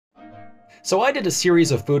So I did a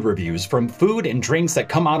series of food reviews from food and drinks that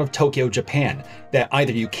come out of Tokyo, Japan, that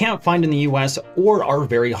either you can't find in the US or are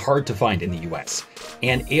very hard to find in the US.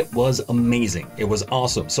 And it was amazing. It was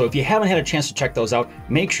awesome. So if you haven't had a chance to check those out,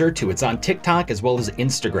 make sure to. It's on TikTok as well as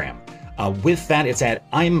Instagram. With that, it's at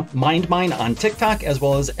I'm MindMine on TikTok as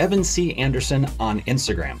well as Evan C. Anderson on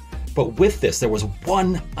Instagram. But with this, there was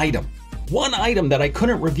one item that I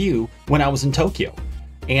couldn't review when I was in Tokyo.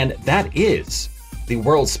 And that is the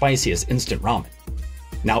world's spiciest instant ramen.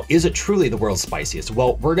 Now, is it truly the world's spiciest?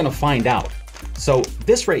 Well, we're gonna find out. So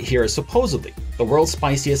this right here is supposedly the world's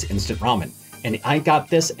spiciest instant ramen. And I got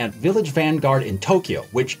this at Village Vanguard in Tokyo,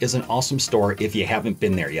 which is an awesome store if you haven't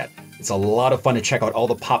been there yet. It's a lot of fun to check out all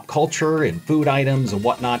the pop culture and food items and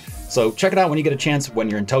whatnot. So check it out when you get a chance when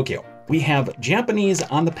you're in Tokyo. We have Japanese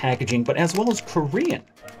on the packaging, but as well as Korean.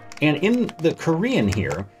 And in the Korean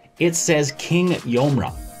here, it says King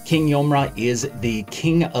Yoemra. King Yoemra is the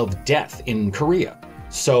king of death in Korea.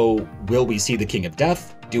 So will we see the king of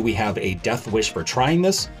death? Do we have a death wish for trying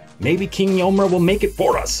this? Maybe King Yoemra will make it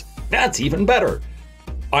for us. That's even better.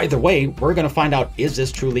 Either way, we're gonna find out, is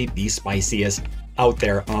this truly the spiciest out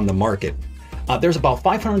there on the market? There's about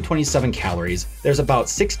 527 calories. There's about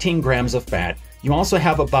 16 grams of fat. You also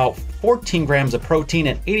have about 14 grams of protein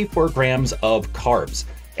and 84 grams of carbs.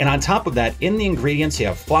 And on top of that, in the ingredients, you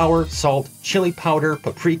have flour, salt, chili powder,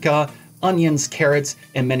 paprika, onions, carrots,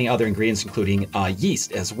 and many other ingredients, including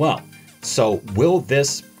yeast as well. So will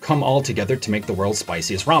this come all together to make the world's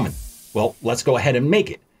spiciest ramen? Well, let's go ahead and make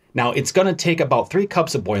it. Now, it's gonna take about 3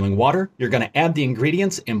 cups of boiling water. You're gonna add the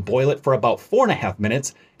ingredients and boil it for about 4.5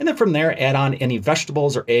 minutes. And then from there, add on any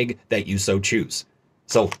vegetables or egg that you so choose.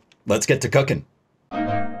 So let's get to cooking.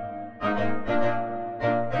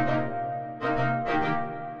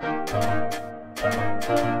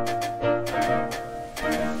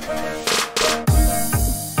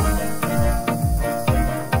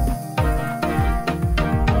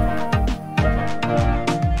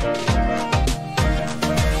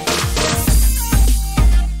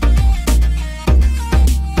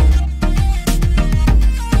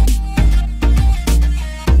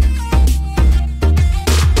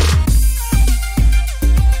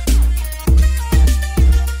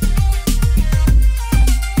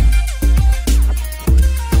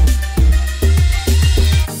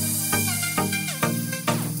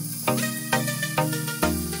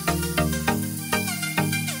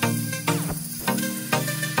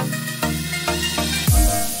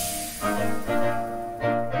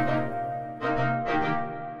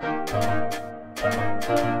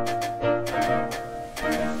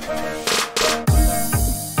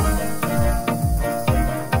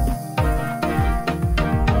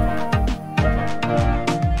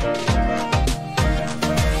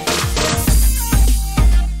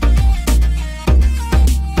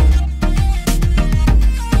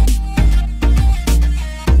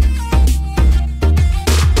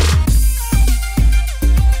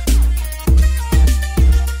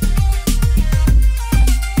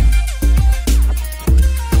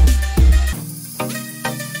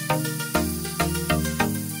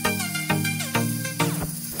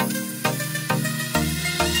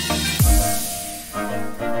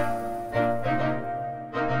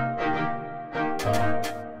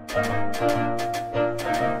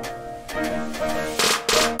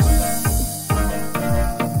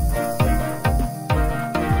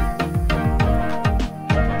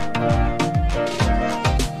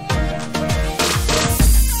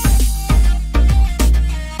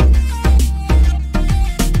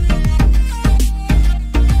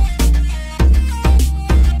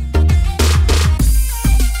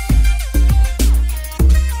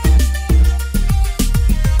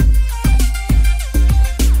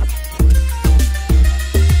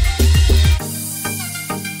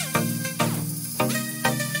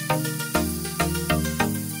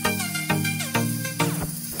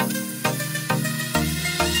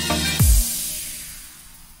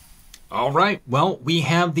 All right, well, we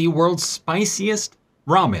have the world's spiciest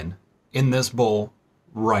ramen in this bowl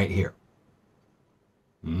right here.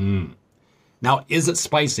 Now, is it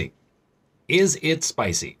spicy? Is it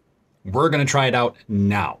spicy? We're gonna try it out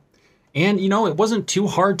now. And you know, it wasn't too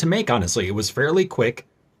hard to make, honestly. It was fairly quick,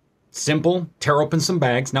 simple, tear open some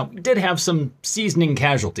bags. Now, we did have some seasoning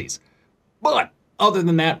casualties, but other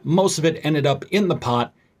than that, most of it ended up in the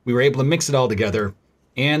pot. We were able to mix it all together,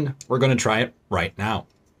 and we're gonna try it right now.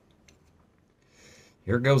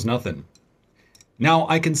 Here goes nothing. Now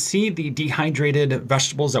I can see the dehydrated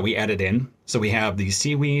vegetables that we added in. So we have the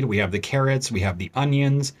seaweed, we have the carrots, we have the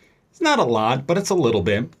onions. It's not a lot, but it's a little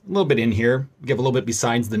bit in here. Give a little bit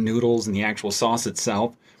besides the noodles and the actual sauce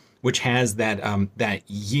itself. which has that that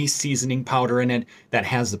yeast seasoning powder in it, that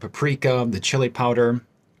has the paprika, the chili powder,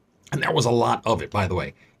 and there was a lot of it, by the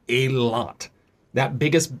way, a lot. That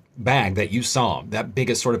biggest bag that you saw, that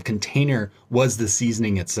biggest sort of container, was the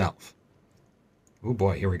seasoning itself. Oh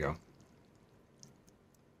boy, here we go.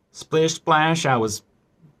 Splish splash,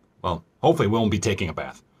 well, hopefully we won't be taking a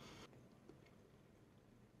bath.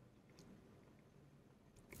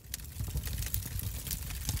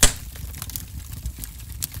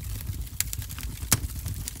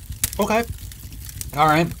 Okay. All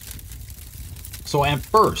right. So at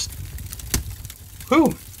first,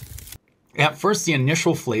 the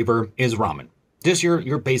initial flavor is ramen. Just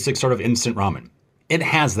your basic sort of instant ramen. It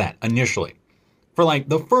has that initially for like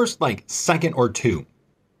the first like second or two.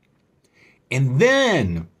 And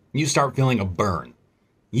then you start feeling a burn.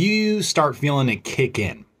 You start feeling it kick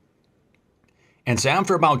in. And so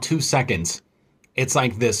after about 2 seconds, it's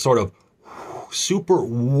like this sort of super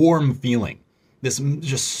warm feeling. This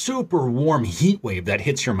just super warm heat wave that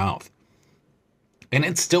hits your mouth. And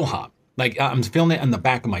it's still hot. Like I'm feeling it in the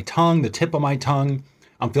back of my tongue, the tip of my tongue.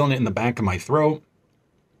 I'm feeling it in the back of my throat.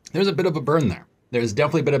 There's a bit of a burn there. There's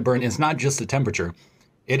definitely a bit of burn. It's not just the temperature.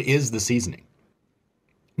 It is the seasoning.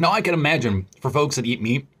 Now I can imagine for folks that eat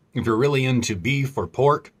meat, if you're really into beef or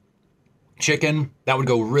pork, chicken, that would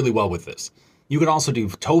go really well with this. You could also do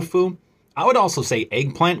tofu. I would also say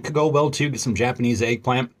eggplant could go well too. Get some Japanese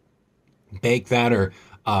eggplant, bake that or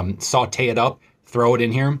saute it up, throw it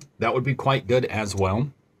in here. That would be quite good as well.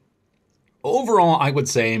 Overall, I would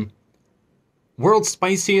say world's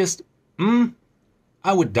spiciest,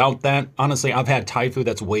 I would doubt that. Honestly, I've had Thai food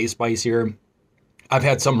that's way spicier. I've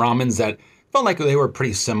had some ramens that felt like they were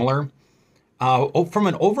pretty similar. From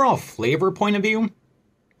an overall flavor point of view,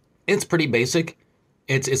 it's pretty basic.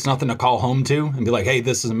 It's nothing to call home to and be like, hey,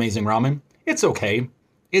 this is amazing ramen. It's okay.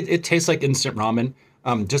 It tastes like instant ramen.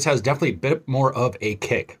 Just has definitely a bit more of a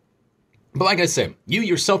kick. But like I said, you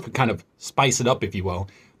yourself could kind of spice it up, if you will,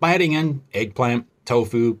 by adding in eggplant,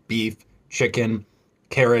 tofu, beef, chicken,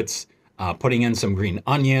 carrots, putting in some green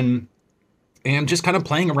onion, and just kind of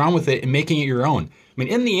playing around with it and making it your own. I mean,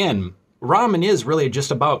 in the end, ramen is really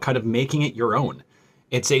just about kind of making it your own.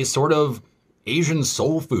 It's a sort of Asian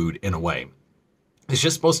soul food in a way. It's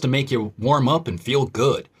just supposed to make you warm up and feel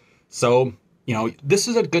good. So, you know, this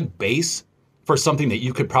is a good base for something that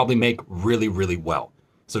you could probably make really, really well.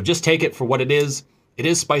 So just take it for what it is. It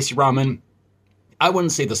is spicy ramen. I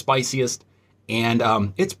wouldn't say the spiciest,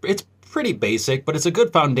 and it's pretty basic, but it's a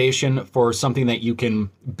good foundation for something that you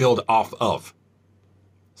can build off of.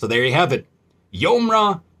 So there you have it.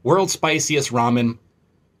 Yoemra, world's spiciest ramen,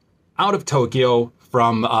 out of Tokyo,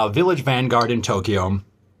 from Village Vanguard in Tokyo.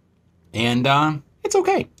 And it's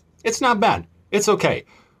okay. It's not bad. It's okay.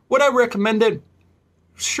 Would I recommend it?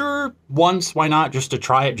 Sure, once, why not? Just to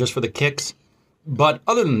try it, just for the kicks. But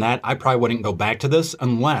other than that, I probably wouldn't go back to this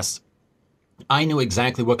unless I knew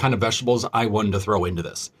exactly what kind of vegetables I wanted to throw into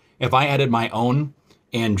this. If I added my own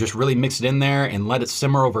and just really mix it in there and let it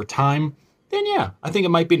simmer over time, then yeah, I think it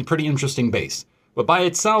might be a pretty interesting base. But by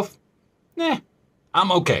itself,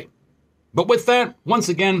 I'm okay. But with that, once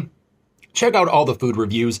again, check out all the food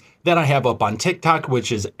reviews that I have up on TikTok,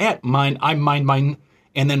 which is at mine.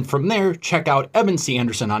 And then from there, check out Evan C.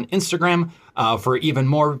 Anderson on Instagram for even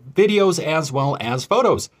more videos as well as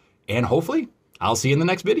photos. And hopefully, I'll see you in the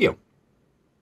next video.